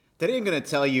Today I'm going to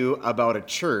tell you about a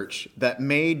church that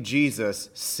made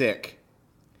Jesus sick.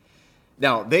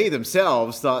 Now, they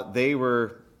themselves thought they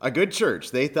were a good church.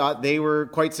 They thought they were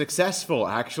quite successful,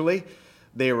 actually.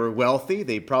 They were wealthy.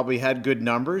 They probably had good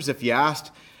numbers. If you asked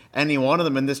any one of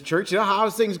them in this church,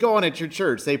 how's things going at your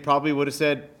church? They probably would have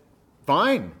said,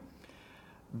 fine.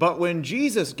 But when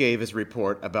Jesus gave his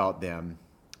report about them,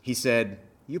 he said,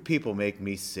 you people make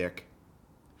me sick.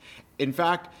 In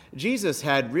fact, Jesus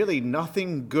had really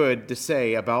nothing good to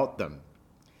say about them.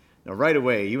 Now, right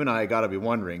away, you and I got to be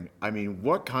wondering,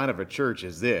 what kind of a church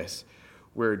is this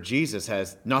where Jesus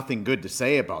has nothing good to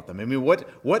say about them?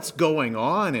 What's going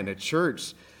on in a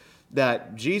church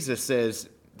that Jesus says,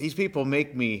 these people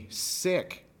make me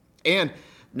sick? And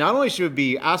not only should we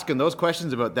be asking those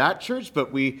questions about that church,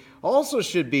 but we also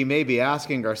should be maybe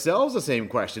asking ourselves the same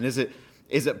question. Is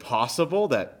it possible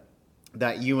that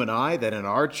you and I, that in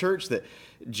our church, that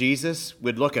Jesus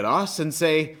would look at us and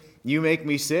say, you make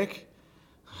me sick?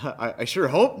 I sure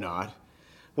hope not.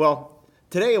 Well,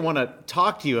 today I want to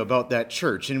talk to you about that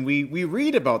church. And we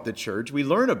read about the church, we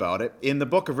learn about it in the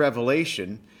book of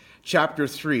Revelation, chapter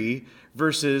 3,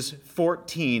 verses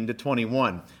 14 to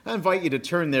 21. I invite you to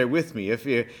turn there with me,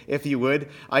 if you would.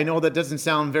 I know that doesn't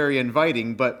sound very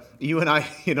inviting, but you and I,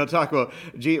 talk about,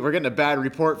 we're getting a bad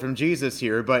report from Jesus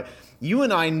here, but you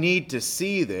and I need to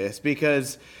see this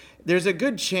because there's a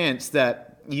good chance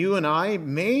that you and I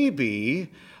may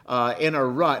be in a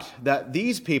rut that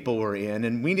these people were in,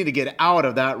 and we need to get out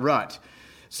of that rut.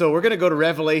 So we're going to go to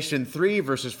Revelation 3,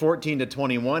 verses 14 to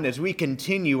 21, as we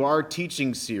continue our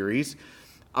teaching series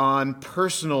on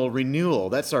personal renewal.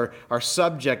 That's our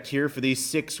subject here for these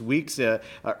 6 weeks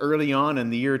early on in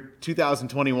the year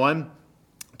 2021,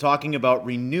 talking about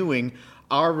renewing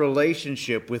our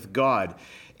relationship with God.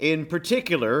 In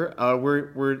particular,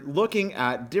 we're looking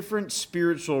at different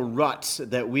spiritual ruts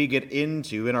that we get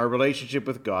into in our relationship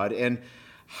with God and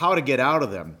how to get out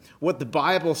of them. What the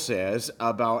Bible says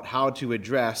about how to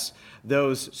address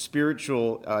those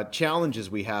spiritual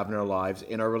challenges we have in our lives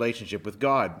in our relationship with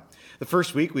God. The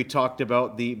first week we talked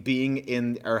about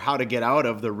how to get out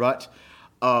of the rut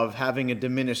of having a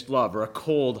diminished love or a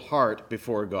cold heart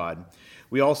before God.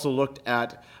 We also looked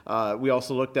at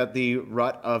the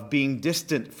rut of being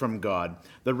distant from God,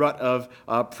 the rut of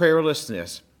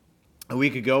prayerlessness. A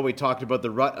week ago, we talked about the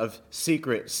rut of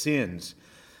secret sins.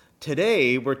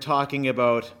 Today, we're talking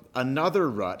about another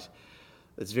rut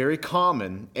that's very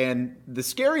common, and the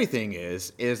scary thing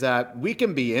is that we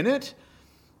can be in it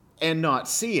and not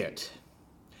see it.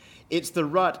 It's the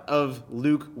rut of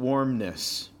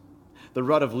lukewarmness. The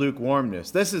rut of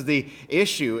lukewarmness. This is the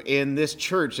issue in this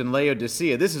church in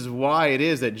Laodicea. This is why it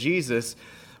is that Jesus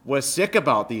was sick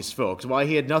about these folks, why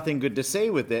he had nothing good to say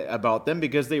about them,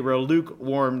 because they were a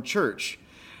lukewarm church.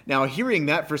 Now, hearing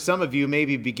that for some of you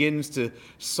maybe begins to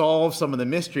solve some of the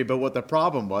mystery about what the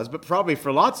problem was, but probably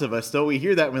for lots of us, though, we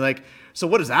hear that and we're like, so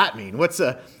what does that mean? What's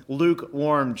a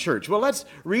lukewarm church? Well, let's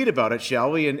read about it,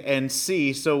 shall we, and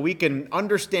see so we can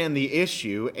understand the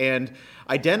issue and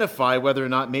identify whether or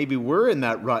not maybe we're in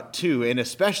that rut too, and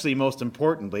especially, most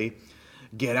importantly,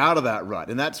 get out of that rut.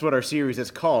 And that's what our series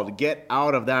is called, Get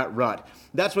Out of That Rut.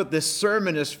 That's what this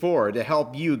sermon is for, to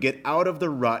help you get out of the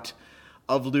rut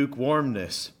of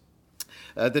lukewarmness.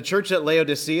 The church at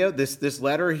Laodicea, this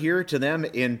letter here to them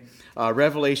in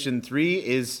Revelation 3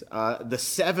 is the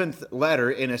seventh letter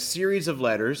in a series of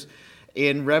letters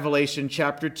in Revelation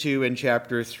chapter 2 and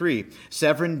chapter 3.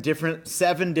 Seven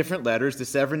different letters to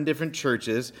seven different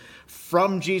churches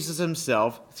from Jesus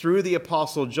himself through the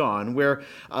Apostle John, where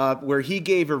he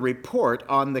gave a report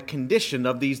on the condition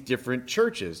of these different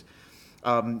churches.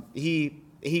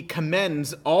 He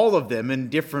commends all of them in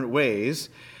different ways,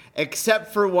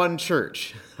 except for one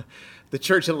church, the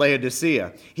church at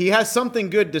Laodicea. He has something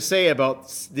good to say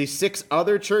about the 6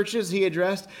 other churches he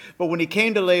addressed, but when he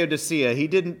came to Laodicea, he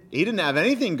didn't have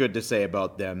anything good to say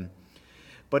about them,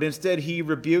 but instead he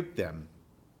rebuked them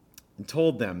and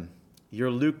told them,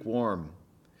 "You're lukewarm."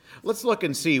 Let's look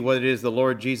and see what it is the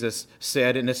Lord Jesus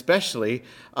said, and especially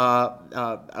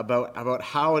about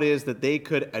how it is that they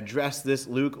could address this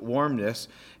lukewarmness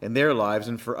in their lives,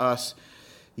 and for us,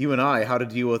 you and I, how to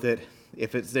deal with it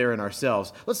if it's there in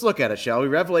ourselves. Let's look at it, shall we?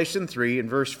 Revelation 3 and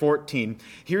verse 14.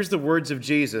 Here's the words of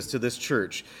Jesus to this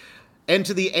church. "And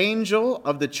to the angel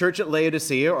of the church at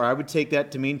Laodicea," or I would take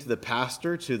that to mean to the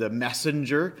pastor, to the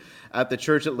messenger at the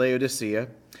church at Laodicea,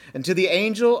 "and to the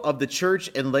angel of the church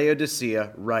in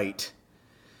Laodicea write,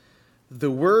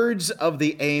 the words of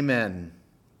the Amen,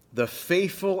 the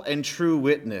faithful and true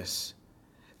witness,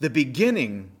 the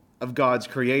beginning of God's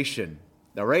creation."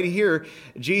 Now right here,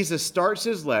 Jesus starts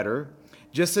his letter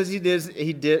just as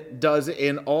does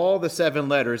in all the 7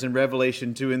 letters in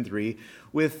Revelation 2 and 3,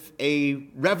 with a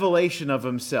revelation of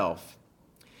himself.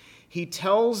 He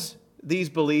tells these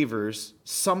believers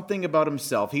something about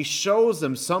himself. He shows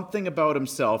them something about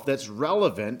himself that's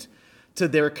relevant to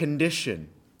their condition,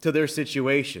 to their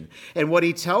situation. And what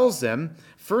he tells them,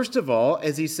 first of all,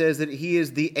 as he says that he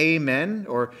is the Amen,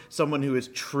 or someone who is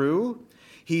true,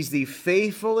 he's the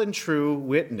faithful and true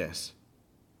witness.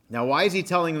 Now, why is he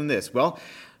telling them this? Well,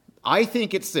 I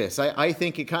think it's this. I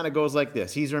think it kind of goes like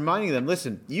this. He's reminding them,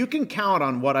 listen, you can count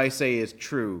on what I say is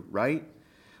true, right?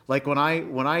 Like when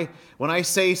I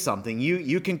say something,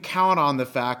 you can count on the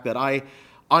fact that I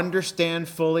understand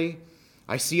fully.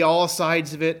 I see all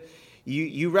sides of it.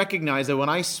 You recognize that when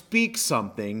I speak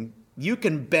something, you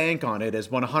can bank on it as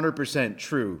 100%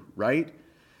 true, right?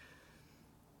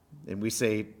 And we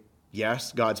say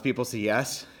yes. God's people say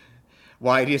yes.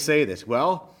 Why do you say this?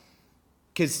 Well,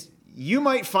 because you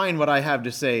might find what I have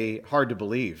to say hard to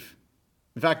believe.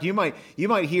 In fact, you might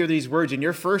hear these words and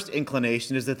your first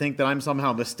inclination is to think that I'm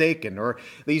somehow mistaken or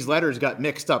these letters got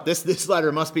mixed up. This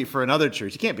letter must be for another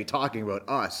church. He can't be talking about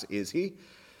us, is he?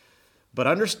 But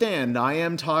understand, I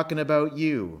am talking about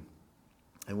you.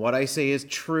 And what I say is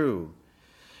true.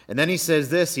 And then he says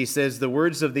this. He says the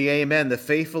words of the Amen, the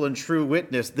faithful and true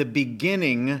witness, the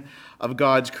beginning of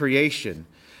God's creation.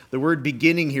 The word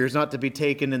beginning here is not to be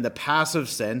taken in the passive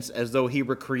sense as though he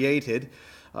were created.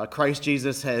 Christ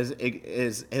Jesus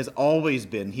has always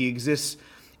been. He exists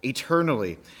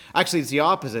eternally. Actually, it's the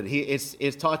opposite.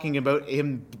 It's talking about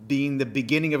him being the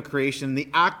beginning of creation in the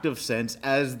active sense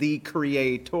as the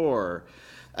creator,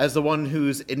 as the one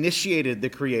who's initiated the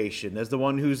creation, as the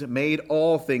one who's made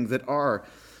all things that are.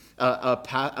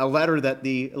 A letter that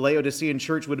the Laodicean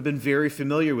church would have been very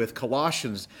familiar with,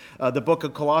 Colossians, the book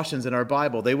of Colossians in our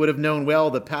Bible. They would have known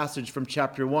well the passage from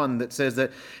chapter 1 that says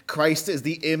that Christ is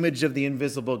the image of the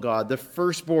invisible God, the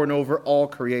firstborn over all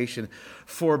creation.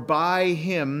 For by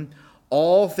him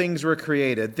all things were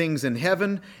created, things in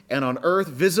heaven and on earth,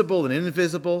 visible and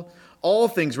invisible. All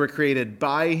things were created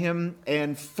by him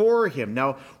and for him.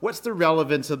 Now, what's the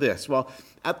relevance of this? Well,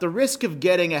 at the risk of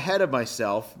getting ahead of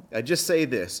myself, I just say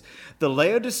this. The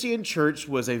Laodicean church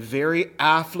was a very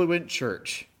affluent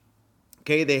church.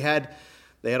 Okay, they had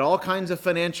all kinds of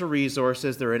financial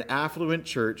resources. They're an affluent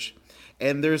church.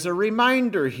 And there's a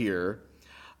reminder here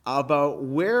about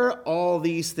where all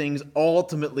these things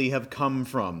ultimately have come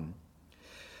from.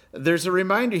 There's a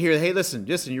reminder here, hey, listen,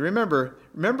 you remember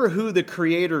who the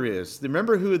creator is.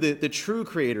 Remember who the true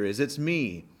creator is. It's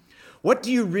me. What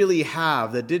do you really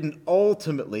have that didn't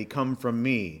ultimately come from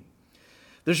me?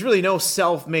 There's really no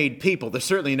self-made people. There's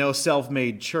certainly no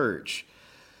self-made church.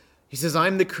 He says,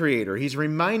 I'm the creator. He's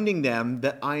reminding them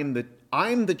that I'm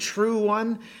the true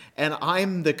one and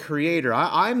I'm the creator.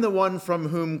 I'm the one from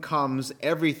whom comes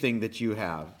everything that you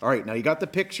have. All right, now you got the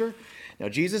picture? Now,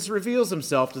 Jesus reveals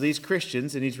himself to these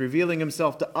Christians, and he's revealing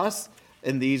himself to us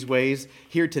in these ways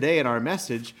here today in our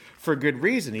message for good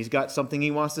reason. He's got something he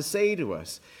wants to say to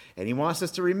us, and he wants us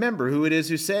to remember who it is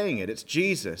who's saying it. It's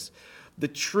Jesus, the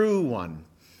true one,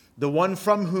 the one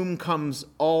from whom comes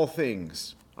all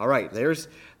things. All right, there's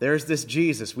this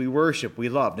Jesus we worship, we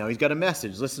love. Now, he's got a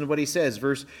message. Listen to what he says,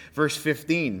 verse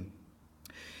 15.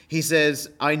 He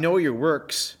says, I know your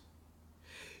works.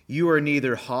 You are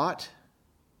neither hot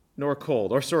nor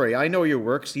cold. I know your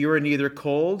works. You are neither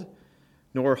cold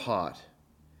nor hot.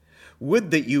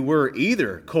 Would that you were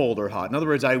either cold or hot. In other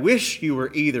words, I wish you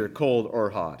were either cold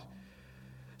or hot.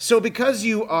 So because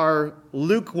you are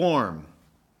lukewarm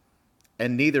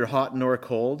and neither hot nor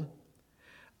cold,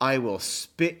 I will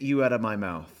spit you out of my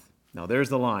mouth. Now there's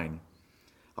the line.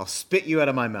 I'll spit you out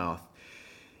of my mouth.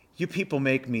 You people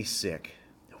make me sick.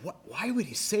 Why would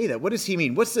he say that? What does he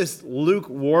mean? What's this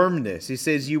lukewarmness? He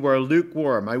says, you are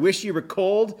lukewarm. I wish you were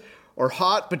cold or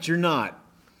hot, but you're not.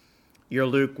 You're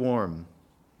lukewarm.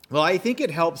 Well, I think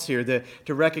it helps here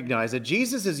to recognize that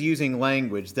Jesus is using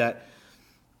language that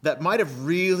might have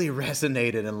really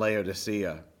resonated in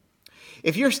Laodicea.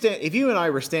 If you and I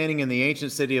were standing in the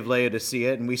ancient city of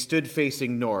Laodicea and we stood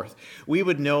facing north, we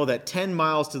would know that 10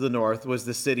 miles to the north was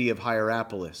the city of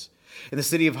Hierapolis. In the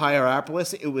city of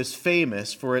Hierapolis, it was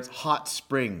famous for its hot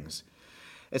springs.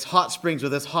 It's hot springs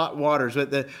with its hot waters,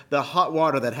 with the hot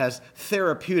water that has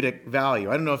therapeutic value.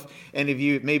 I don't know if any of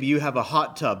you, maybe you have a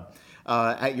hot tub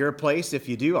at your place. If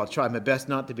you do, I'll try my best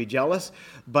not to be jealous.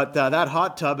 But that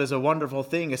hot tub is a wonderful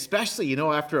thing, especially,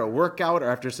 after a workout or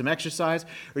after some exercise,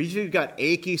 or if you've got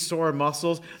achy, sore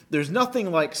muscles. There's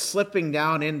nothing like slipping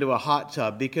down into a hot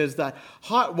tub, because that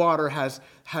hot water has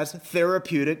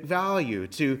therapeutic value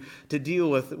to deal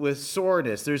with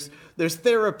soreness. There's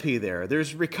therapy there.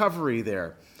 There's recovery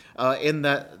there. In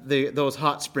those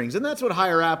hot springs. And that's what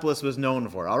Hierapolis was known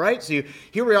for, all right? So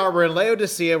here we are, we're in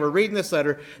Laodicea, we're reading this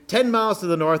letter. 10 miles to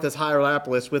the north is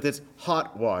Hierapolis with its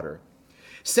hot water.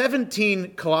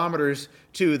 17 kilometers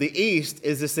to the east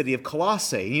is the city of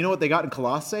Colossae. And you know what they got in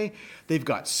Colossae? They've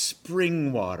got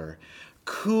spring water.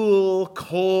 Cool,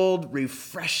 cold,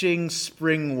 refreshing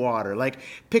spring water. Like,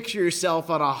 picture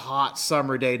yourself on a hot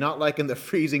summer day, not like in the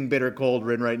freezing bitter cold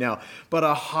we're in right now, but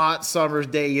a hot summer's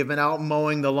day. You've been out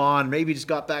mowing the lawn, maybe you just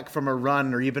got back from a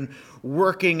run, or you've been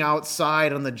working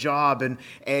outside on the job,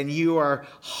 and you are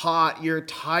hot, you're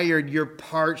tired, you're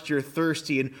parched, you're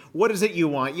thirsty. And what is it you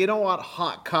want? You don't want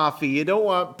hot coffee, you don't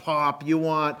want pop, you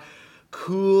want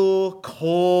cool,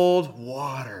 cold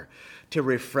water to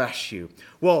refresh you.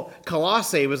 Well,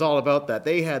 Colossae was all about that.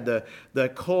 They had the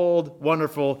cold,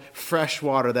 wonderful, fresh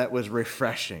water that was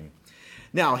refreshing.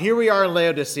 Now, here we are in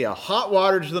Laodicea. Hot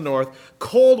water to the north,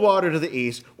 cold water to the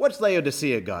east. What's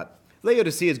Laodicea got?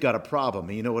 Laodicea's got a problem,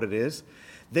 and you know what it is?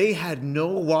 They had no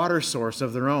water source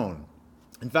of their own.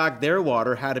 In fact, their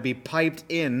water had to be piped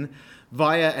in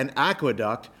via an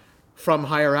aqueduct from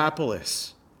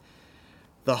Hierapolis.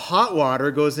 The hot water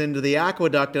goes into the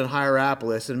aqueduct in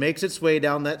Hierapolis and makes its way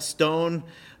down that stone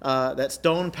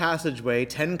passageway,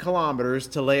 10 kilometers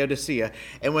to Laodicea.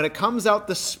 And when it comes out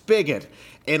the spigot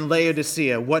in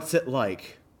Laodicea, what's it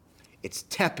like? It's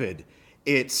tepid.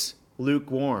 It's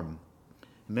lukewarm.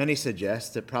 Many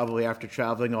suggest that probably after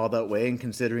traveling all that way and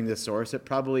considering the source, it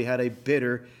probably had a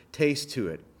bitter taste to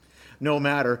it. No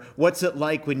matter, what's it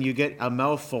like when you get a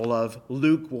mouthful of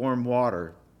lukewarm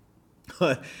water?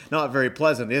 Not very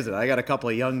pleasant, is it? I got a couple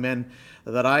of young men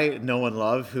that I know and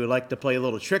love who like to play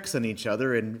little tricks on each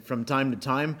other, and from time to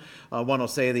time, one will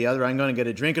say to the other, "I'm going to get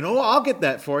a drink," and, "Oh, I'll get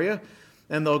that for you."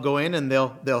 And they'll go in and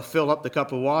they'll fill up the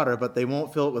cup of water, but they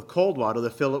won't fill it with cold water. They'll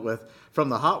fill it from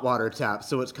the hot water tap,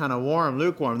 so it's kind of warm,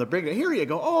 lukewarm. They'll bring it, "Here you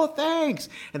go. Oh, thanks."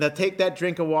 And they'll take that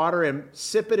drink of water and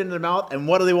sip it in their mouth, and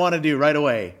what do they want to do right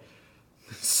away?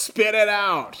 Spit it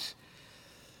out.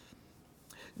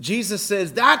 Jesus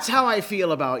says, that's how I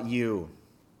feel about you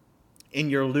in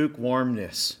your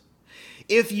lukewarmness.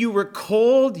 If you were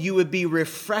cold, you would be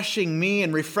refreshing me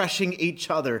and refreshing each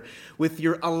other with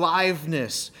your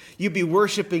aliveness. You'd be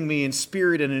worshiping me in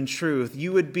spirit and in truth.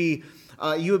 You would be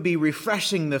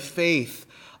refreshing the faith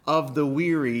of the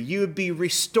weary. You would be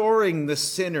restoring the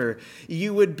sinner.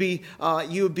 You would be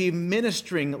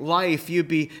ministering life. You'd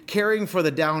be caring for the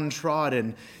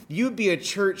downtrodden. You'd be a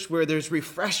church where there's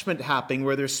refreshment happening,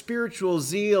 where there's spiritual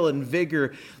zeal and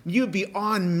vigor. You'd be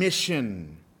on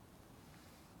mission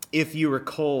if you were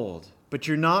cold, but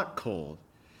you're not cold.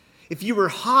 If you were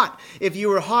hot,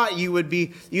 you'd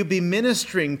be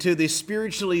ministering to the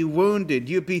spiritually wounded.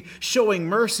 You'd be showing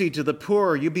mercy to the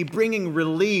poor. You'd be bringing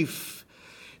relief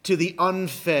to the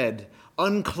unfed,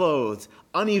 unclothed,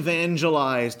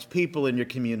 unevangelized people in your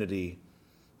community.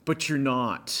 But you're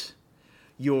not.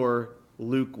 You're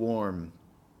lukewarm.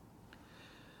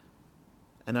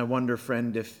 And I wonder,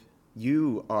 friend, if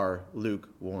you are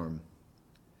lukewarm.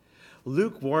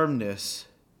 Lukewarmness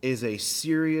is a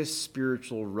serious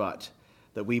spiritual rut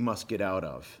that we must get out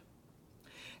of.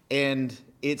 And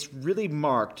it's really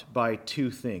marked by two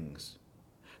things.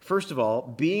 First of all,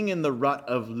 being in the rut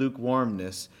of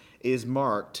lukewarmness is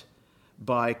marked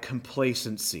by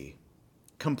complacency.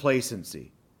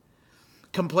 Complacency.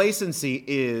 Complacency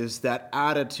is that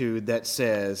attitude that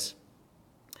says,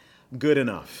 good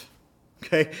enough.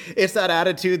 Okay? It's that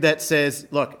attitude that says,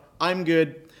 look, I'm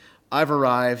good. I've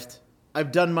arrived.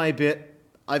 I've done my bit.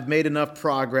 I've made enough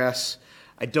progress.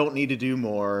 I don't need to do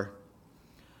more.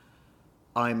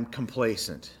 I'm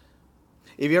complacent.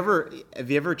 Have you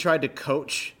ever tried to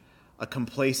coach a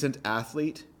complacent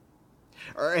athlete?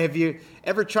 Or have you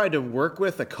ever tried to work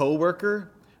with a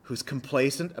coworker who's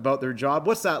complacent about their job?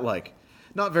 What's that like?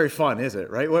 Not very fun, is it,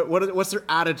 right? What's their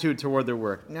attitude toward their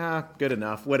work? Nah, good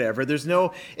enough, whatever. There's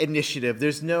no initiative.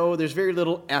 There's very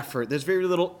little effort. There's very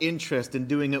little interest in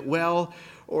doing it well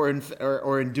or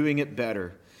in doing it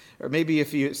better. Or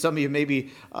maybe some of you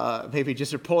maybe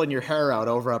just are pulling your hair out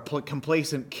over a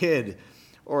complacent kid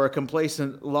or a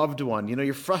complacent loved one.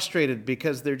 You're frustrated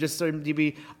because they're just starting to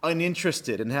be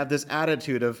uninterested and have this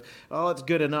attitude of, oh, it's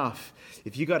good enough.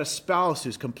 If you got a spouse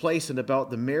who's complacent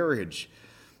about the marriage,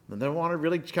 They don't want to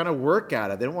really kind of work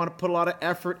at it. They don't want to put a lot of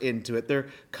effort into it. They're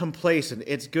complacent.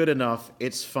 It's good enough.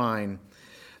 It's fine.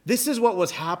 This is what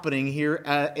was happening here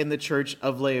in the church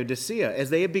of Laodicea as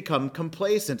they had become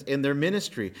complacent in their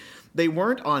ministry. They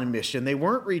weren't on mission. They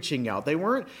weren't reaching out. They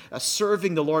weren't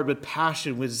serving the Lord with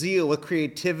passion, with zeal, with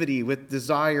creativity, with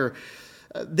desire.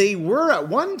 They were at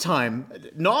one time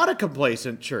not a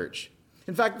complacent church.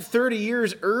 In fact, 30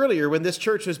 years earlier, when this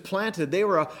church was planted, they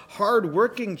were a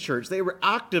hard-working church. They were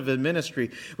active in ministry.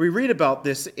 We read about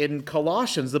this in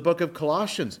Colossians, the book of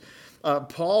Colossians.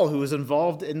 Paul, who was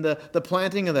involved in the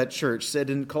planting of that church, said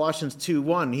in Colossians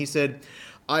 2:1, he said,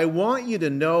 I want you to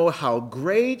know how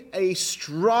great a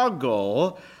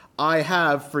struggle I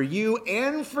have for you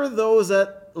and for those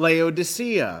at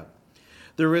Laodicea.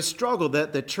 There was struggle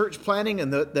that the church planting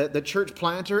and the church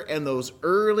planter and those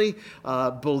early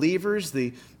believers,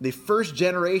 the first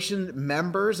generation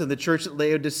members in the church at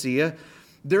Laodicea,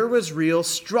 there was real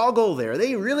struggle there.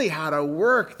 They really had to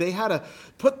work. They had to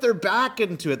put their back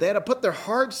into it. They had to put their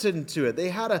hearts into it. They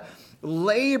had to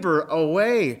labor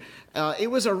away.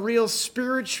 It was a real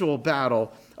spiritual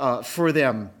battle for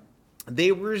them.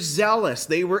 They were zealous.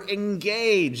 They were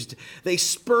engaged. They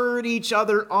spurred each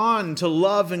other on to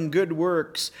love and good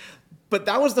works. But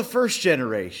that was the first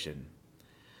generation.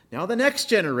 Now the next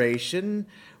generation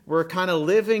were kind of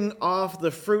living off the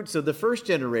fruits of the first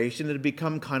generation and had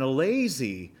become kind of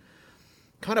lazy,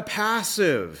 kind of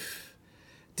passive,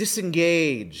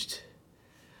 disengaged.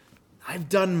 I've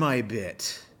done my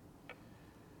bit.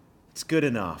 It's good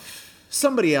enough.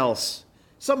 Somebody else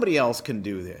can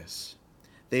do this.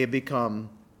 They have become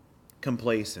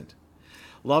complacent.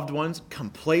 Loved ones,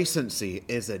 complacency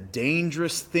is a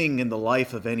dangerous thing in the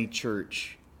life of any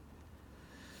church.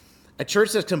 A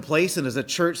church that's complacent is a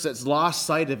church that's lost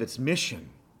sight of its mission.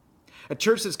 A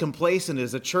church that's complacent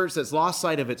is a church that's lost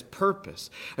sight of its purpose.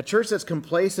 A church that's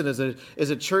complacent is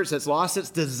a church that's lost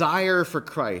its desire for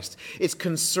Christ, its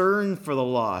concern for the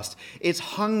lost, its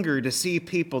hunger to see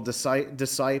people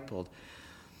discipled.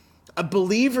 A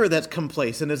believer that's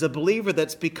complacent is a believer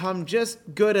that's become just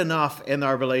good enough in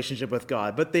our relationship with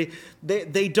God. But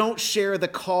they don't share the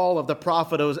call of the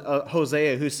prophet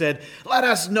Hosea, who said, let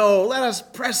us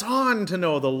press on to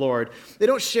know the Lord. They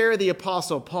don't share the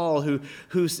apostle Paul,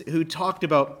 who talked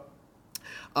about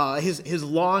his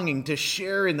longing to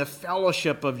share in the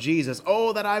fellowship of Jesus.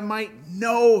 Oh, that I might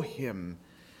know him.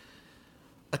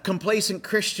 A complacent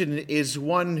Christian is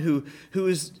one who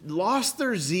has lost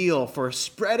their zeal for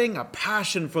spreading a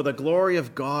passion for the glory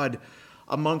of God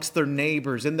amongst their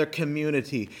neighbors, in their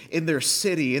community, in their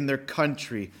city, in their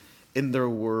country, in their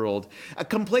world. A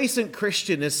complacent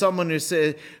Christian is someone who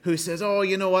says, oh,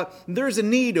 you know what, there's a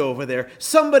need over there.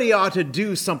 Somebody ought to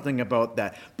do something about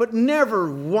that, but never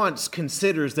once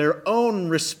considers their own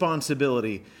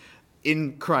responsibility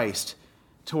in Christ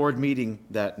toward meeting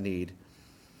that need.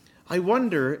 I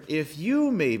wonder if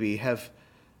you maybe have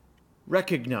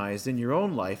recognized in your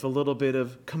own life a little bit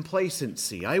of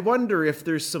complacency. I wonder if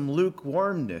there's some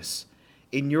lukewarmness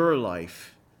in your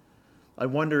life. I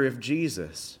wonder if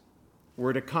Jesus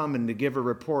were to come and to give a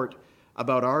report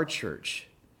about our church,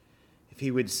 if he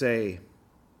would say,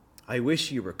 I wish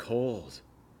you were cold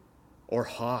or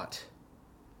hot,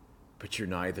 but you're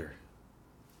neither.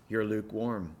 You're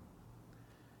lukewarm.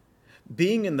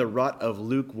 Being in the rut of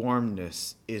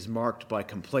lukewarmness is marked by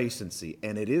complacency,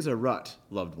 and it is a rut,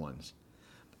 loved ones.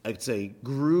 It's a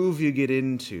groove you get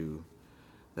into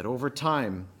that over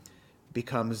time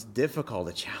becomes difficult,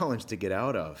 a challenge to get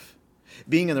out of.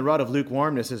 Being in the rut of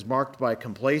lukewarmness is marked by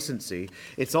complacency.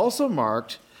 It's also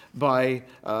marked by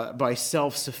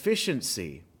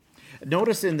self-sufficiency.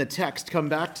 Notice in the text, come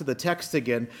back to the text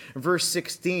again, verse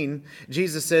 16,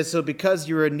 Jesus says, so because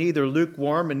you are neither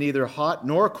lukewarm and neither hot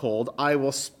nor cold, I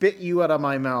will spit you out of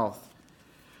my mouth.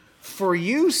 For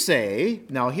you say,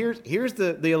 now here's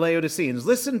the Laodiceans,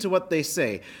 listen to what they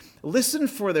say. Listen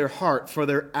for their heart, for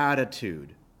their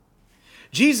attitude.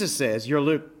 Jesus says,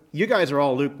 you guys are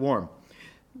all lukewarm.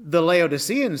 The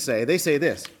Laodiceans they say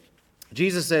this.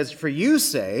 Jesus says, for you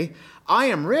say, I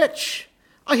am rich,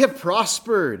 I have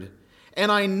prospered, and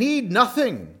I need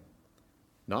nothing,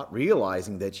 not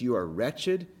realizing that you are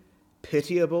wretched,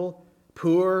 pitiable,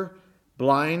 poor,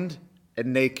 blind,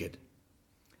 and naked.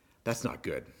 That's not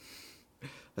good.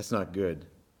 That's not good.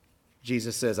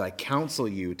 Jesus says, I counsel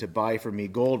you to buy from me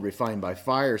gold refined by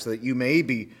fire so that you may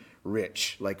be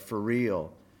rich, like for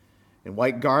real, and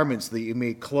white garments so that you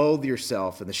may clothe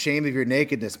yourself, and the shame of your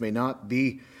nakedness may not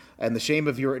be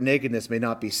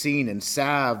seen, and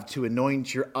salve to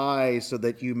anoint your eyes so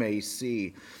that you may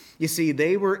see. You see,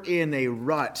 they were in a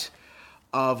rut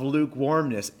of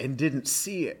lukewarmness and didn't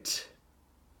see it.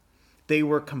 They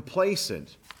were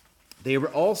complacent. They were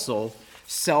also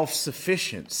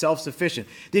self-sufficient.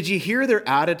 Did you hear their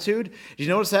attitude? Did you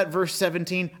notice that verse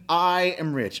 17? I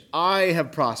am rich. I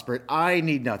have prospered. I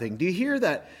need nothing. Do you hear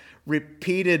that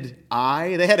repeated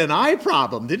I? They had an I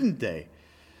problem, didn't they?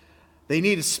 They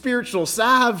needed spiritual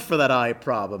salve for that I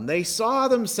problem. They saw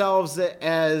themselves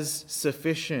as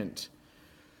sufficient.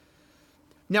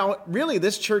 Now, really,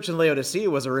 this church in Laodicea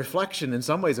was a reflection in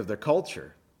some ways of their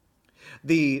culture.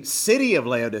 The city of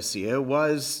Laodicea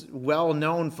was well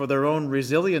known for their own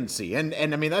resiliency. And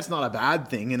I mean, that's not a bad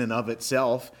thing in and of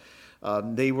itself.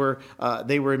 They were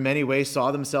in many ways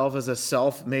saw themselves as a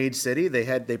self-made city.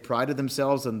 They prided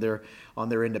themselves on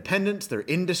their independence, their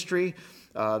industry.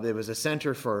 There was a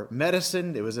center for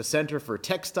medicine. It was a center for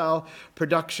textile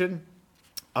production.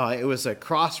 It was a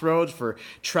crossroads for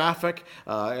traffic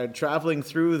traveling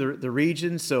through the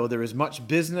region, so there was much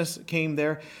business came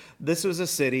there. This was a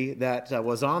city that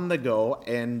was on the go,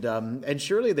 and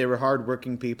surely they were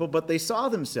hardworking people, but they saw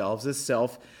themselves as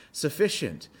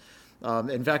self-sufficient.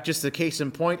 In fact, just a case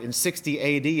in point, in 60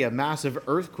 AD, a massive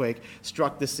earthquake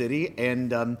struck the city,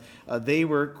 and they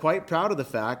were quite proud of the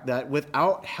fact that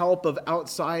without help of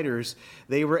outsiders,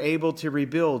 they were able to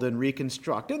rebuild and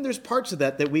reconstruct. And there's parts of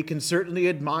that we can certainly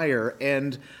admire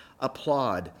and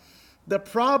applaud. The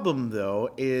problem, though,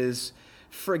 is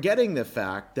forgetting the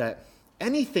fact that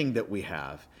anything that we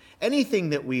have, anything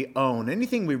that we own,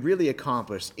 anything we really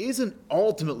accomplish isn't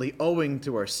ultimately owing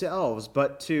to ourselves,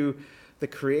 but to the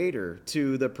Creator,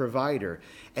 to the Provider.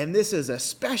 And this is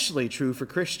especially true for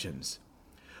Christians.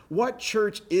 What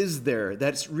church is there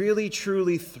that's really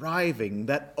truly thriving,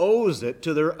 that owes it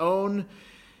to their own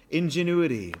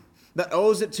ingenuity, that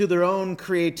owes it to their own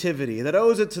creativity, that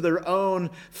owes it to their own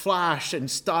flash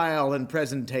and style and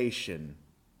presentation?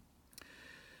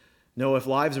 No, if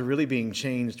lives are really being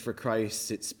changed for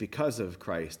Christ, it's because of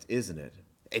Christ, isn't it?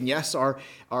 And yes, our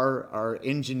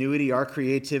ingenuity, our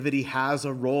creativity has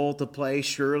a role to play,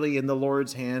 surely, in the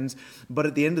Lord's hands. But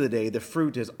at the end of the day, the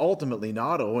fruit is ultimately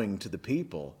not owing to the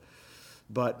people,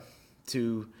 but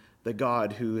to the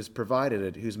God who has provided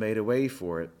it, who's made a way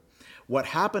for it. What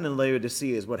happened in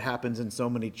Laodicea is what happens in so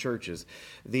many churches.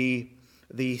 The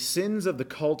sins of the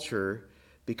culture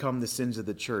become the sins of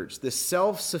the church. The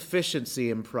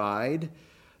self-sufficiency and pride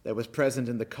that was present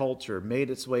in the culture made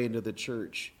its way into the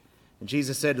church. And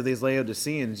Jesus said to these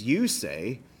Laodiceans, you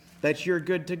say that you're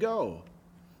good to go.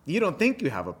 You don't think you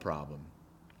have a problem.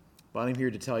 But I'm here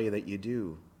to tell you that you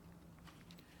do.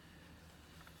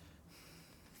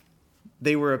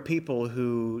 They were a people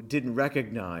who didn't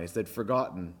recognize, they'd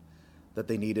forgotten that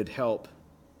they needed help.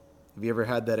 Have you ever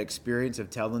had that experience of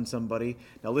telling somebody,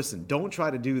 now listen, don't try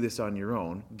to do this on your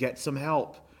own. Get some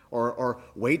help. Or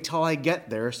wait till I get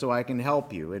there so I can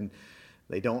help you. And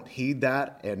they don't heed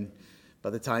that, and by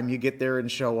the time you get there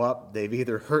and show up, they've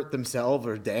either hurt themselves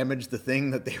or damaged the thing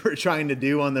that they were trying to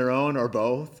do on their own, or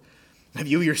both. Have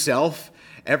you yourself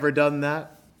ever done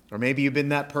that? Or maybe you've been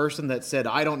that person that said,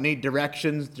 I don't need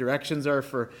directions. Directions are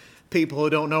for people who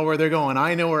don't know where they're going.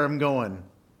 I know where I'm going.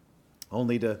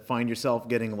 Only to find yourself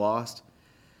getting lost.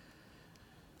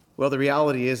 Well, the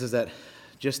reality is that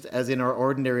just as in our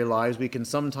ordinary lives, we can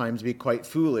sometimes be quite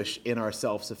foolish in our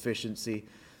self-sufficiency.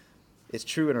 It's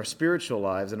true in our spiritual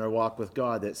lives and our walk with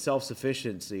God that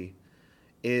self-sufficiency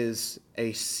is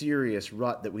a serious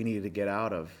rut that we need to get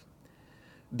out of.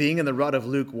 Being in the rut of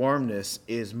lukewarmness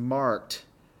is marked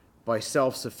by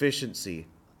self-sufficiency.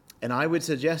 And I would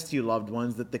suggest to you, loved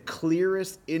ones, that the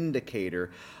clearest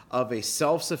indicator of a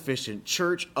self-sufficient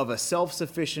church, of a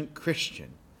self-sufficient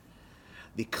Christian,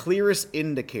 the clearest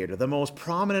indicator, the most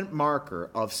prominent marker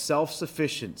of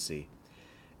self-sufficiency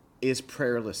is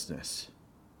prayerlessness.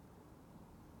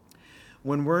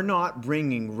 When we're not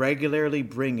regularly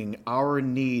bringing our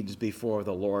needs before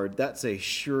the Lord, that's a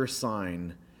sure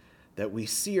sign that we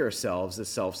see ourselves as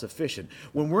self-sufficient.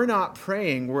 When we're not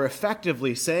praying, we're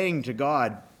effectively saying to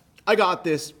God, I got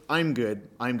this, I'm good.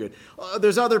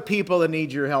 There's other people that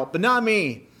need your help, but not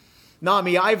me. Not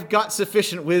me. I've got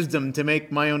sufficient wisdom to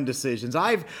make my own decisions.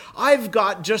 I've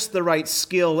got just the right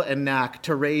skill and knack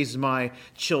to raise my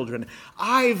children.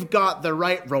 I've got the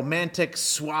right romantic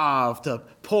suave to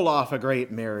pull off a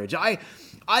great marriage.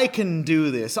 I can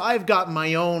do this. I've got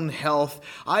my own health.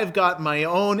 I've got my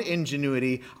own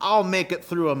ingenuity. I'll make it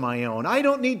through on my own. I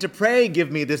don't need to pray,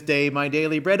 give me this day my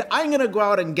daily bread. I'm going to go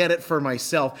out and get it for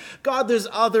myself. God, there's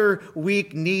other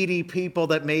weak, needy people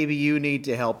that maybe you need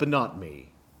to help, but not me.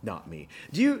 Not me.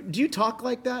 Do you talk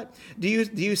like that? Do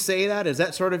you say that? Is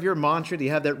that sort of your mantra? Do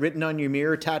you have that written on your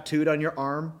mirror, tattooed on your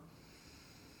arm?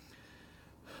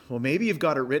 Well, maybe you've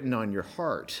got it written on your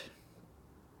heart.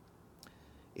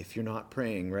 if you're not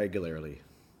praying regularly.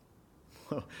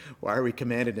 Why are we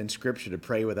commanded in Scripture to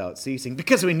pray without ceasing?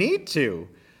 Because we need to.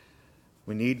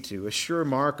 We need to. A sure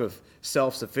mark of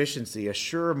self-sufficiency, a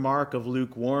sure mark of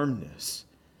lukewarmness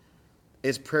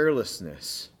is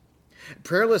prayerlessness.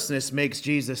 Prayerlessness makes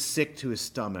Jesus sick to his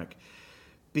stomach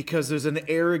because there's an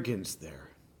arrogance there.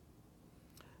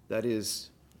 That is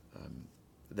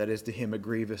to him a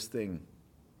grievous thing.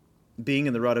 Being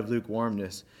in the rut of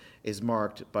lukewarmness is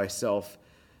marked by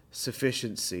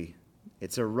self-sufficiency.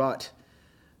 It's a rut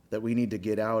that we need to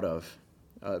get out of.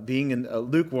 Being in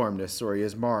lukewarmness,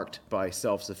 is marked by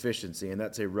self-sufficiency, and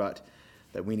that's a rut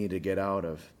that we need to get out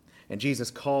of. And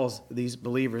Jesus calls these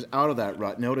believers out of that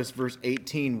rut. Notice verse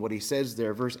 18, what he says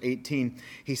there. Verse 18,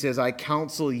 he says, I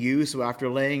counsel you. So after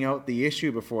laying out the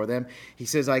issue before them, he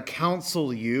says, I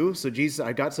counsel you. So Jesus,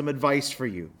 I got some advice for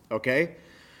you, okay?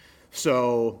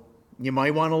 So you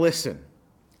might want to listen.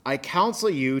 I counsel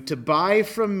you to buy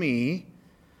from me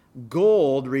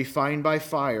gold refined by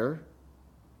fire,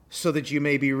 so that you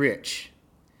may be rich.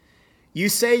 You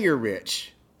say you're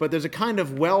rich, but there's a kind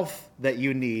of wealth that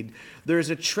you need. There's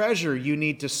a treasure you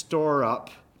need to store up,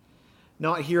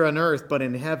 not here on earth, but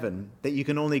in heaven, that you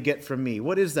can only get from me.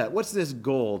 What is that? What's this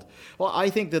gold? Well, I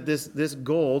think that this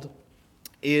gold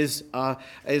is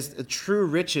the true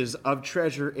riches of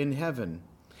treasure in heaven.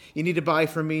 You need to buy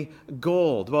from me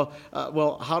gold.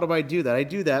 Well, how do I do that? I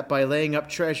do that by laying up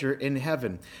treasure in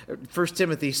heaven. 1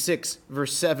 Timothy 6,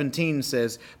 verse 17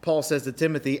 says, Paul says to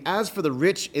Timothy, as for the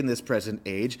rich in this present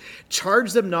age,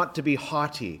 charge them not to be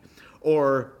haughty,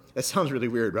 or, that sounds really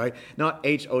weird, right? Not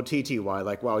H-O-T-T-Y,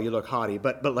 like, wow, you look haughty,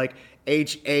 but like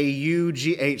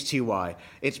H-A-U-G-H-T-Y.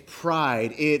 It's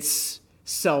pride, it's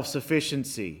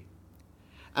self-sufficiency.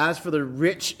 As for the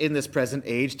rich in this present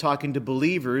age, talking to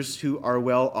believers who are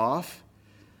well off,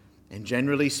 and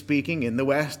generally speaking in the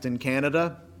West and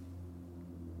Canada,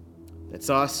 that's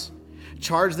us,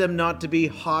 charge them not to be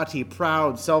haughty,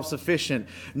 proud, self-sufficient,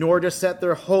 nor to set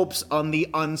their hopes on the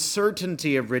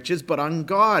uncertainty of riches, but on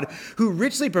God, who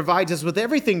richly provides us with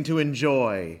everything to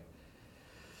enjoy.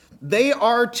 They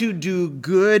are to do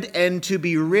good and to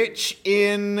be rich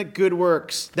in good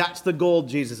works. That's the gold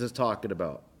Jesus is talking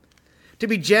about. To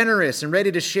be generous and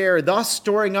ready to share, thus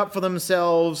storing up for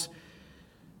themselves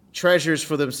treasures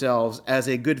for themselves as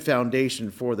a good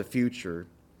foundation for the future,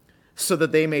 so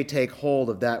that they may take hold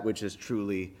of that which is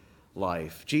truly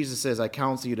life. Jesus says, I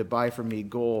counsel you to buy from me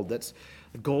gold. That's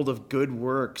gold of good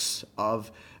works,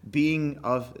 of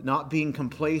not being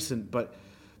complacent, but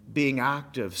being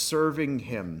active, serving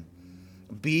him,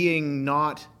 being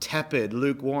not tepid,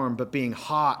 lukewarm, but being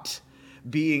hot,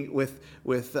 being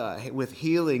with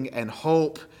healing and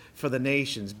hope for the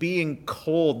nations, being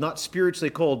cold, not spiritually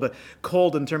cold, but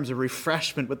cold in terms of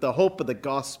refreshment with the hope of the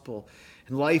gospel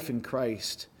and life in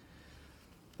Christ.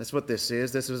 That's what this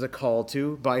is. This is a call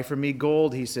to buy from me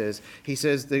gold, he says. He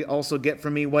says they also get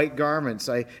from me white garments.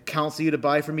 I counsel you to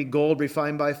buy from me gold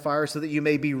refined by fire, so that you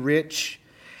may be rich,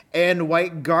 and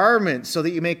white garments, so that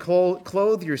you may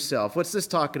clothe yourself. What's this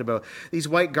talking about? These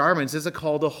white garments is a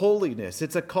call to holiness.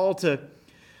 It's a call to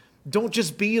don't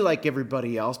just be like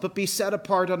everybody else, but be set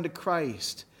apart unto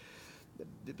Christ.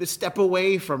 Step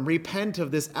away from, repent of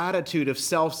this attitude of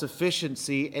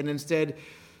self-sufficiency, and instead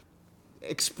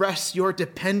express your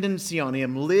dependency on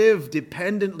him. Live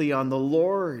dependently on the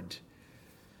Lord.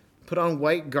 Put on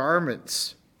white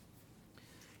garments,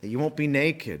 that you won't be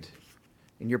naked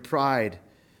in your pride.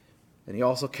 And he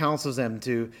also counsels them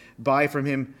to buy from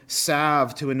him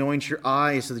salve to anoint your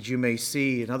eyes so that you may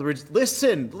see. In other words,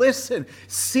 listen,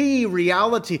 see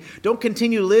reality. Don't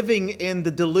continue living in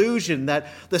the delusion that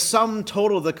the sum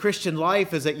total of the Christian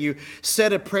life is that you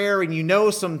said a prayer and you know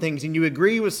some things and you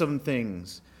agree with some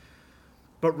things.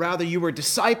 But rather you were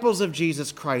disciples of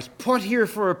Jesus Christ, put here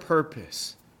for a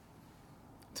purpose,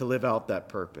 to live out that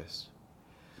purpose.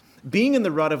 Being in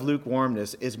the rut of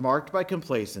lukewarmness is marked by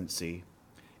complacency.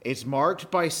 It's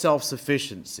marked by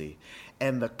self-sufficiency.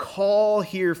 And the call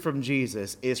here from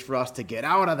Jesus is for us to get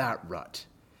out of that rut.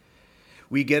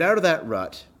 We get out of that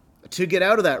rut. To get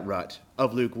out of that rut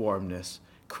of lukewarmness,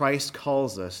 Christ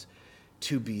calls us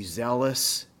to be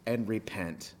zealous and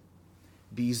repent.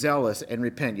 Be zealous and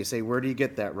repent. You say, where do you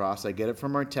get that, Ross? I get it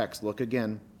from our text. Look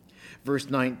again. Verse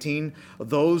 19,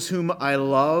 those whom I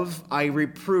love, I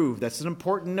reprove. That's an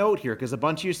important note here, because a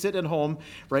bunch of you sitting at home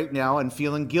right now and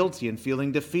feeling guilty and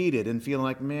feeling defeated and feeling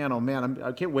like, man, oh man,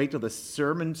 I can't wait till the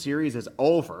sermon series is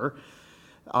over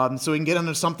so we can get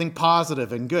into something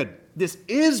positive and good. This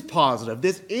is positive.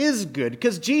 This is good,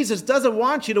 because Jesus doesn't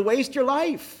want you to waste your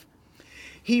life.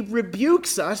 He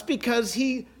rebukes us because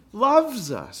he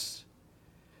loves us.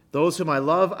 Those whom I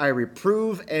love, I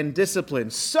reprove and discipline.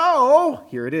 So,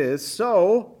 here it is,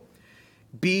 so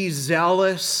be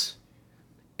zealous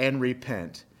and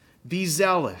repent. Be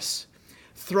zealous.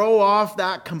 Throw off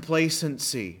that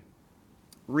complacency.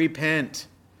 Repent.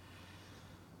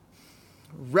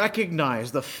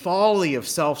 Recognize the folly of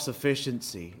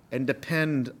self-sufficiency and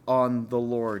depend on the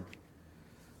Lord.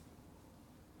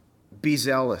 Be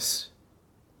zealous.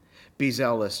 Be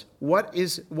zealous. What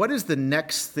is the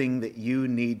next thing that you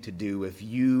need to do if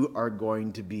you are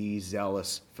going to be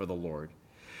zealous for the Lord?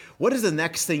 What is the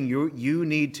next thing you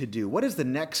need to do? What is the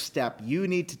next step you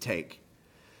need to take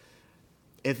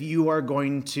if you are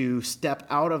going to step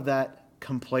out of that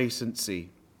complacency?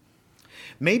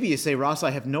 Maybe you say, Ross,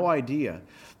 I have no idea.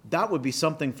 That would be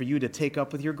something for you to take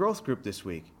up with your growth group this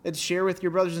week. And share with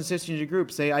your brothers and sisters in your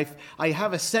group. Say, I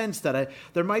have a sense that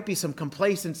there might be some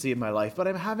complacency in my life, but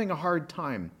I'm having a hard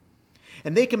time.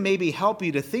 And they can maybe help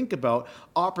you to think about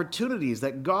opportunities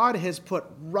that God has put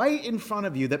right in front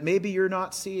of you that maybe you're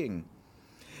not seeing.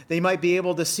 They might be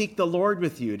able to seek the Lord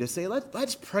with you, to say,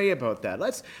 let's pray about that.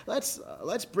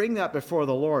 Let's bring that before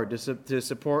the Lord to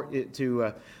support it,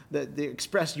 to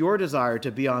express your desire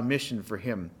to be on mission for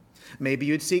Him. Maybe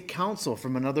you'd seek counsel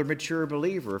from another mature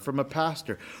believer, from a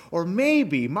pastor. Or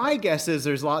maybe, my guess is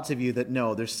there's lots of you that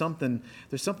know there's something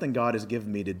God has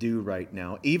given me to do right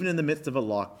now, even in the midst of a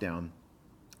lockdown.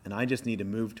 And I just need to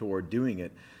move toward doing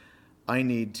it. I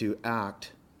need to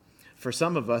act. For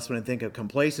some of us, when I think of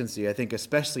complacency, I think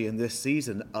especially in this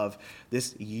season of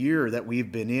this year that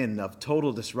we've been in of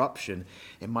total disruption.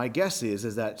 And my guess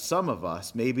is that some of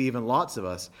us, maybe even lots of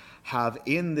us, have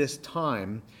in this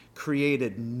time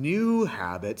created new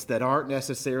habits that aren't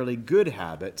necessarily good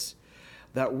habits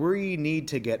that we need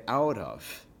to get out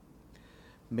of.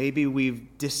 Maybe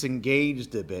we've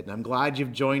disengaged a bit, and I'm glad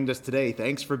you've joined us today.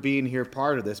 Thanks for being here,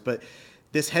 part of this, but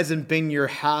this hasn't been your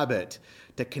habit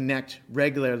to connect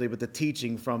regularly with the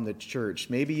teaching from the church.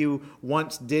 Maybe you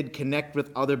once did connect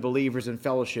with other believers in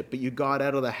fellowship, but you got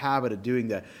out of the habit of doing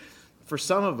that. For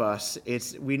some of us,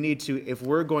 we need to, if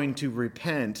we're going to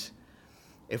repent,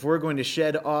 if we're going to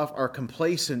shed off our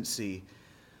complacency,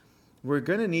 we're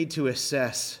going to need to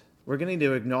assess, we're going to need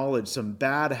to acknowledge some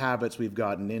bad habits we've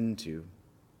gotten into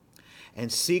and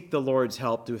seek the Lord's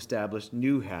help to establish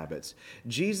new habits.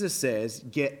 Jesus says,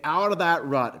 get out of that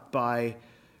rut by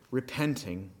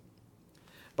repenting,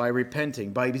 by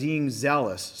being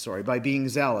zealous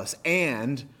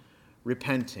and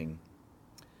repenting.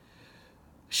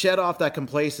 Shed off that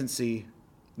complacency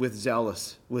with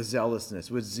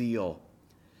zealousness, with zeal.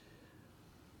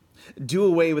 Do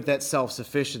away with that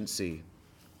self-sufficiency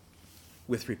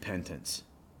with repentance.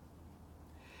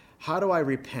 How do I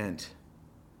repent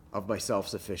of my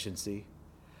self-sufficiency?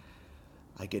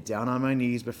 I get down on my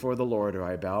knees before the Lord, or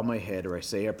I bow my head, or I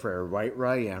say a prayer right where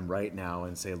I am right now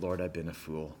and say, Lord, I've been a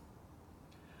fool.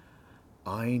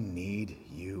 I need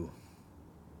you.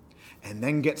 And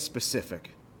then get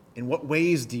specific. In what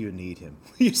ways do you need him?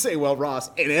 You say, well, Ross,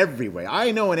 in every way.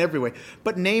 I know in every way,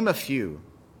 but name a few.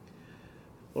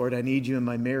 Lord, I need you in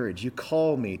my marriage. You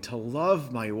call me to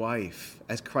love my wife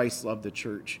as Christ loved the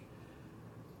church.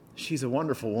 She's a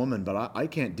wonderful woman, but I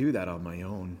can't do that on my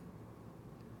own.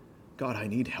 God, I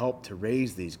need help to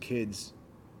raise these kids.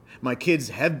 My kids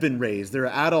have been raised. They're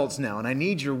adults now, and I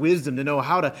need your wisdom to know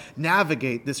how to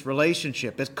navigate this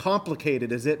relationship, as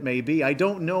complicated as it may be. I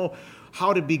don't know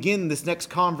how to begin this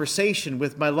next conversation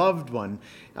with my loved one.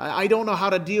 I don't know how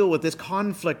to deal with this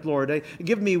conflict, Lord.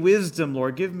 Give me wisdom,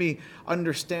 Lord. Give me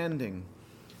understanding.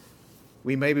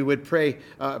 We maybe would pray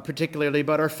particularly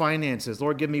about our finances.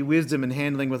 Lord, give me wisdom in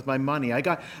handling with my money. I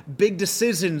got big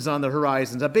decisions on the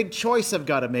horizons, a big choice I've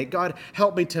got to make. God,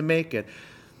 help me to make it.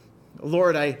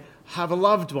 Lord, I have a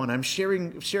loved one I'm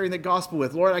sharing the gospel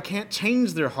with. Lord, I can't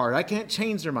change their heart. I can't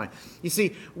change their mind. You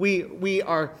see,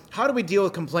 how do we deal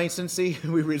with complacency?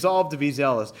 We resolve to be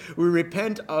zealous. We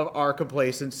repent of our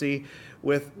complacency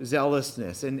with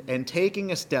zealousness and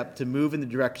taking a step to move in the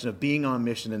direction of being on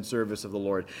mission in service of the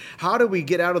Lord. How do we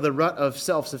get out of the rut of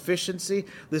self-sufficiency,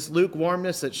 this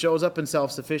lukewarmness that shows up in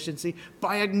self-sufficiency?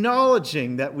 By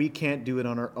acknowledging that we can't do it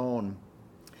on our own,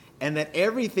 and that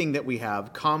everything that we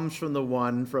have comes from the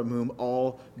one from whom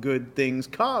all good things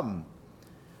come,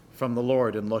 from the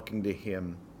Lord, and looking to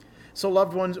him. So,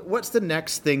 loved ones, what's the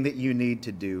next thing that you need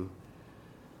to do?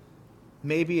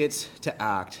 Maybe it's to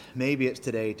act. Maybe it's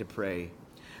today to pray.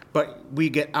 But we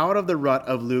get out of the rut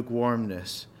of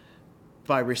lukewarmness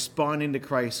by responding to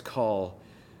Christ's call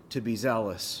to be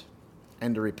zealous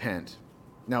and to repent.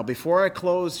 Now, before I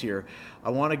close here, I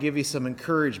want to give you some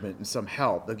encouragement and some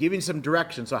help. I'll give you some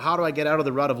direction. So how do I get out of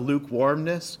the rut of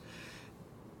lukewarmness?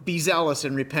 Be zealous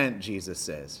and repent, Jesus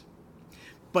says.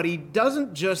 But he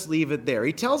doesn't just leave it there.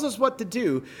 He tells us what to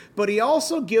do, but he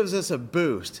also gives us a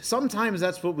boost. Sometimes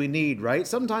that's what we need, right?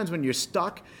 Sometimes when you're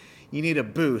stuck, you need a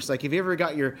boost. Like if you ever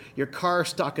got your car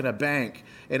stuck in a bank,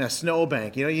 in a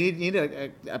snowbank, you need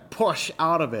a push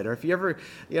out of it. Or if you ever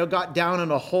got down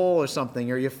in a hole or something,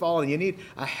 or you're falling, you need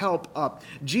a help up.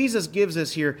 Jesus gives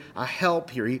us here a help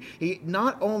here. He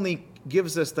not only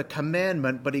gives us the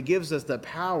commandment, but he gives us the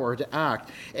power to act.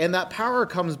 And that power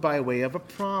comes by way of a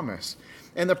promise.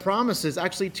 And the promise is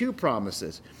actually two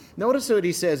promises. Notice what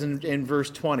he says in verse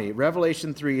 20,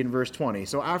 Revelation 3 in verse 20.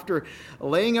 So after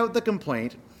laying out the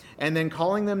complaint and then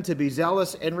calling them to be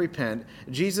zealous and repent,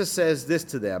 Jesus says this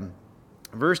to them,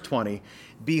 verse 20,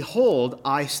 "Behold,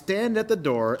 I stand at the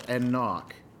door and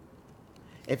knock.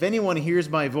 If anyone hears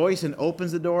my voice and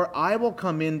opens the door, I will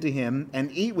come in to him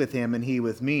and eat with him and he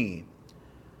with me.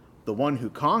 The one who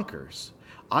conquers,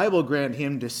 I will grant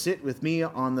him to sit with me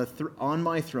on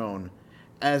my throne,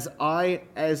 as I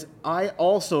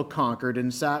also conquered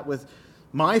and sat with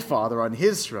my Father on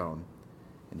his throne.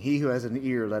 And he who has an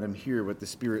ear, let him hear what the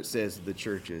Spirit says to the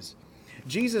churches."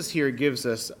 Jesus here gives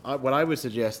us what I would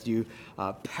suggest to you,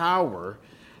 power,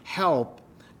 help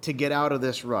to get out of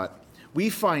this rut. We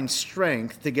find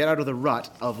strength to get out of the rut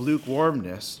of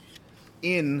lukewarmness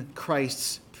in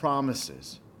Christ's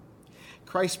promises.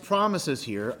 Christ's promises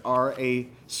here are a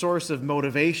source of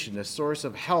motivation, a source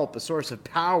of help, a source of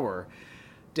power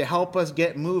to help us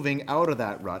get moving out of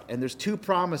that rut. And there's two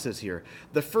promises here.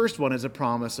 The first one is a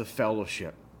promise of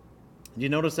fellowship. Do you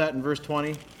notice that in verse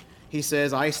 20? He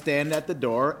says, "I stand at the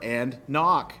door and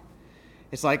knock."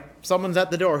 It's like someone's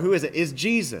at the door. Who is it? It's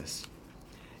Jesus.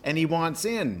 And he wants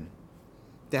in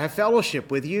to have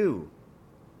fellowship with you.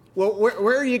 Well,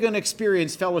 where are you going to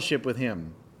experience fellowship with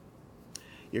him?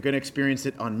 You're going to experience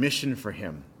it on mission for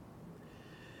him.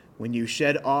 When you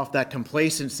shed off that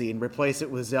complacency and replace it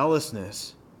with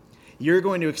zealousness, you're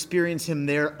going to experience him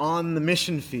there on the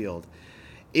mission field,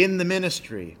 in the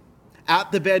ministry,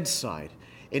 at the bedside,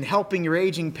 in helping your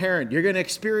aging parent. You're going to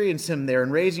experience him there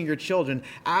in raising your children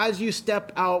as you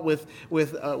step out with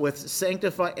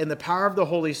sanctify in the power of the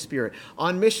Holy Spirit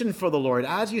on mission for the Lord.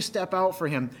 As you step out for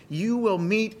him, you will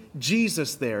meet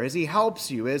Jesus there as he helps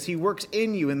you, as he works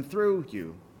in you and through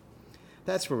you.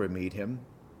 That's where we meet him.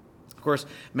 Of course,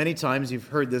 many times you've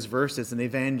heard this verse as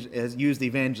used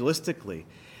evangelistically,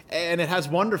 and it has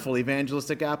wonderful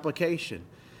evangelistic application.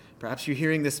 Perhaps you're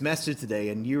hearing this message today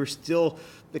and you're still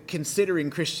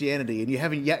considering Christianity and you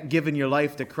haven't yet given your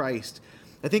life to Christ.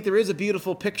 I think there is a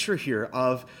beautiful picture here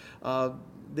of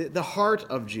the heart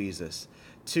of Jesus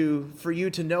for you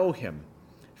to know him,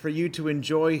 for you to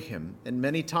enjoy him. And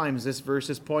many times this verse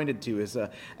is pointed to as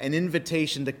an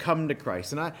invitation to come to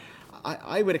Christ. And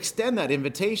I would extend that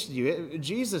invitation to you.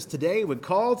 Jesus today would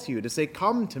call to you to say,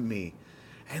 "Come to me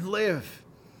and live.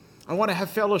 I want to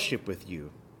have fellowship with you."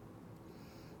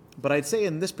 But I'd say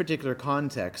in this particular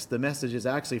context, the message is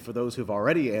actually for those who've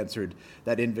already answered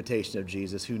that invitation of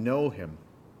Jesus, who know him.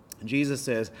 And Jesus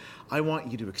says, "I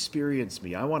want you to experience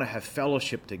me. I want to have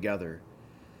fellowship together."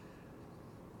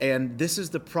 And this is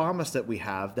the promise that we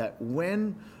have, that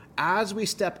as we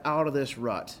step out of this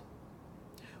rut,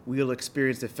 we'll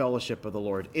experience the fellowship of the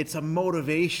Lord. It's a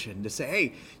motivation to say,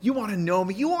 "Hey, you want to know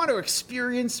me? You want to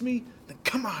experience me? Then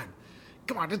come on,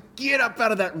 just get up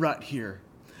out of that rut here.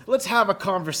 Let's have a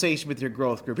conversation with your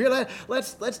growth group. Here,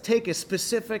 let's take a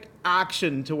specific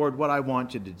action toward what I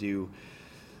want you to do.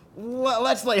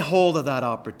 Let's lay hold of that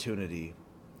opportunity.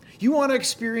 You want to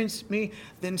experience me?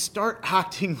 Then start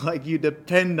acting like you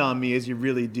depend on me as you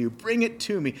really do. Bring it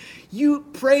to me. You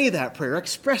pray that prayer,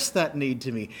 express that need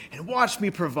to me, and watch me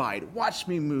provide, watch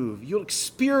me move. You'll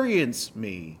experience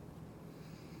me."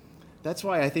 That's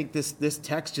why I think this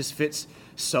text just fits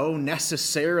so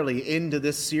necessarily into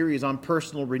this series on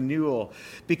personal renewal,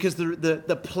 because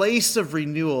the place of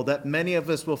renewal that many of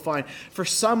us will find, for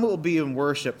some it will be in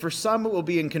worship, for some it will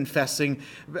be in confessing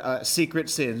secret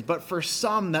sins, but for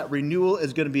some that renewal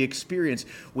is going to be experienced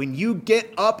when you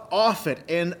get up off it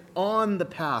and on the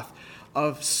path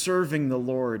of serving the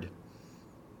Lord.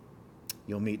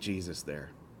 You'll meet Jesus there.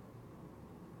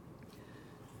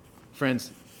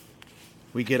 Friends,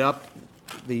 we get up,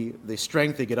 the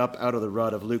strength to get up out of the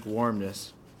rut of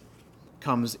lukewarmness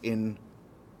comes in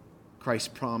Christ's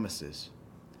promises.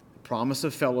 The promise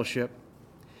of fellowship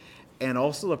and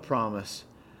also the promise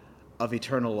of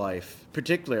eternal life,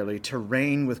 particularly to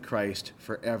reign with Christ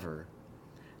forever.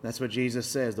 That's what Jesus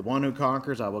says. "The one who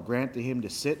conquers, I will grant to him to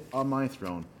sit on my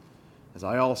throne, as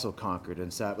I also conquered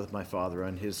and sat with my Father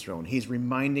on his throne." He's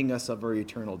reminding us of our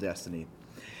eternal destiny.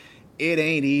 It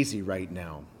ain't easy right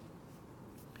now.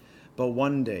 But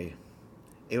one day,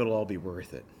 it will all be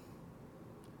worth it.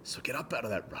 So get up out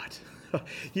of that rut.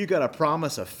 You got a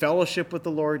promise of fellowship with the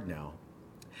Lord now,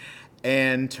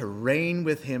 and to reign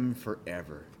with him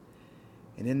forever.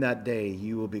 And in that day,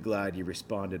 you will be glad you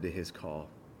responded to his call.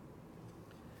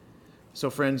 So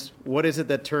friends, what is it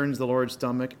that turns the Lord's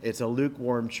stomach? It's a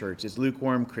lukewarm church. It's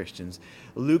lukewarm Christians.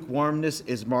 Lukewarmness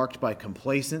is marked by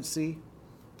complacency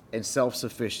and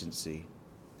self-sufficiency.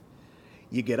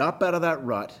 You get up out of that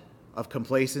rut of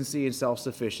complacency and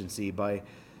self-sufficiency by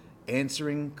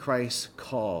answering Christ's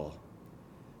call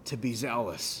to be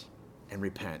zealous and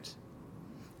repent.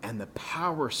 And the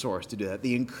power source to do that,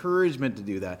 the encouragement to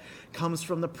do that, comes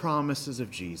from the promises of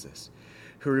Jesus,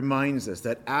 who reminds us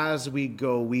that as we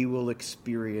go, we will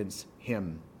experience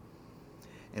him.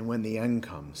 And when the end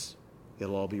comes,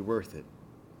 it'll all be worth it.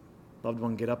 Loved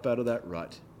one, get up out of that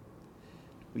rut.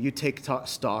 Will you take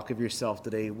stock of yourself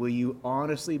today? Will you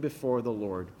honestly before the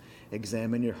Lord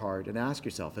examine your heart and ask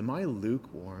yourself, am I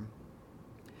lukewarm?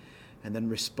 And then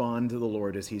respond to the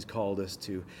Lord as he's called us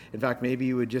to. In fact, maybe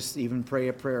you would just even pray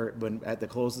a prayer at the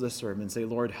close of the sermon. Say,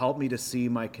 Lord, help me to see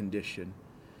my condition.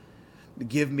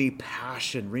 Give me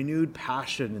passion, renewed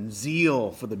passion and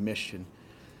zeal for the mission.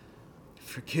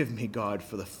 Forgive me, God,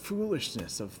 for the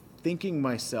foolishness of thinking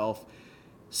myself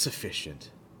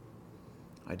sufficient.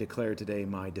 I declare today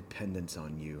my dependence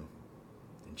on you.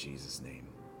 In Jesus' name.